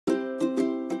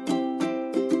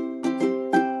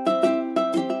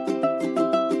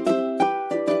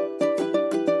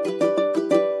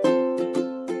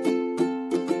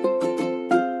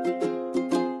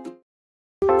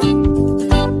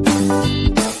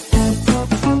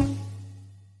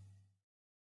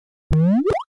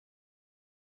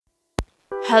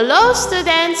Hello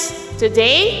students!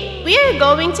 Today, we are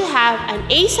going to have an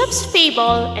Aesop's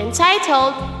fable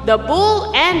entitled The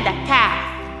Bull and the Calf.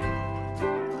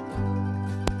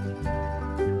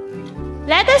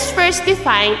 Let us first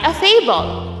define a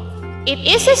fable. It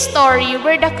is a story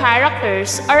where the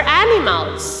characters are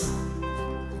animals,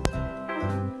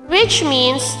 which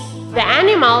means the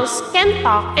animals can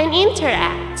talk and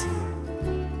interact.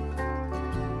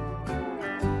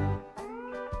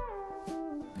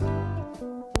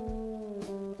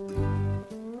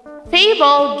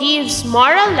 Fable gives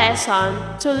moral lesson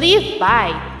to live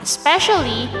by,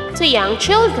 especially to young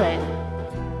children.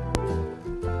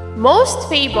 Most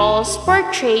fables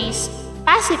portrays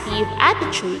positive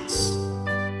attitudes.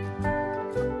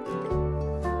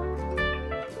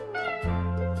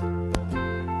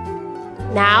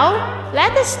 Now,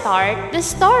 let us start the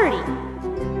story.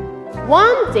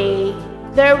 One day,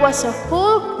 there was a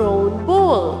full-grown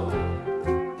bull.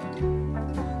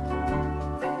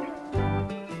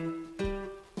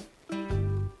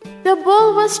 The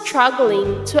bull was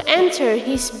struggling to enter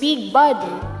his big body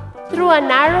through a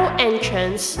narrow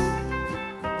entrance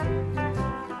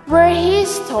where his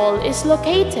stall is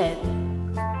located.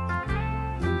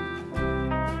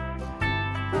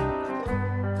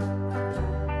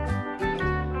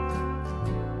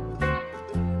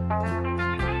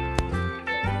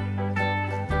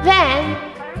 Then,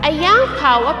 a young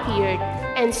cow appeared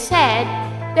and said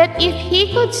that if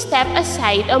he could step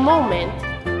aside a moment,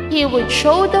 he would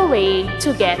show the way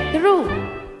to get through.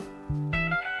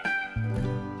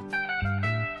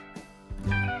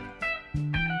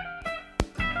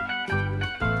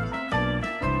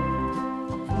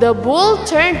 The bull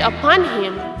turned upon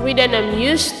him with an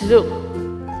amused look.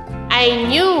 "I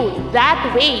knew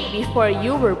that way before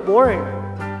you were born."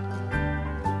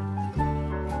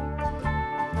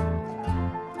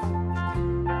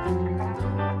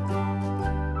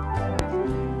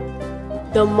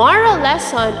 The moral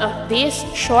lesson of this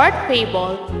short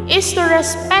fable is to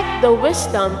respect the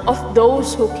wisdom of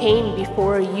those who came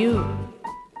before you.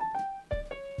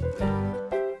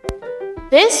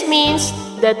 This means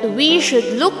that we should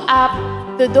look up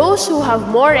to those who have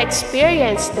more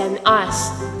experience than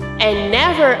us and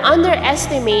never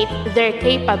underestimate their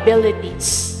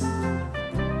capabilities.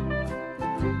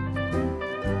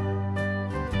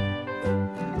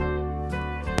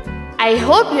 I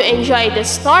hope you enjoyed the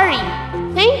story.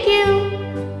 Thank you!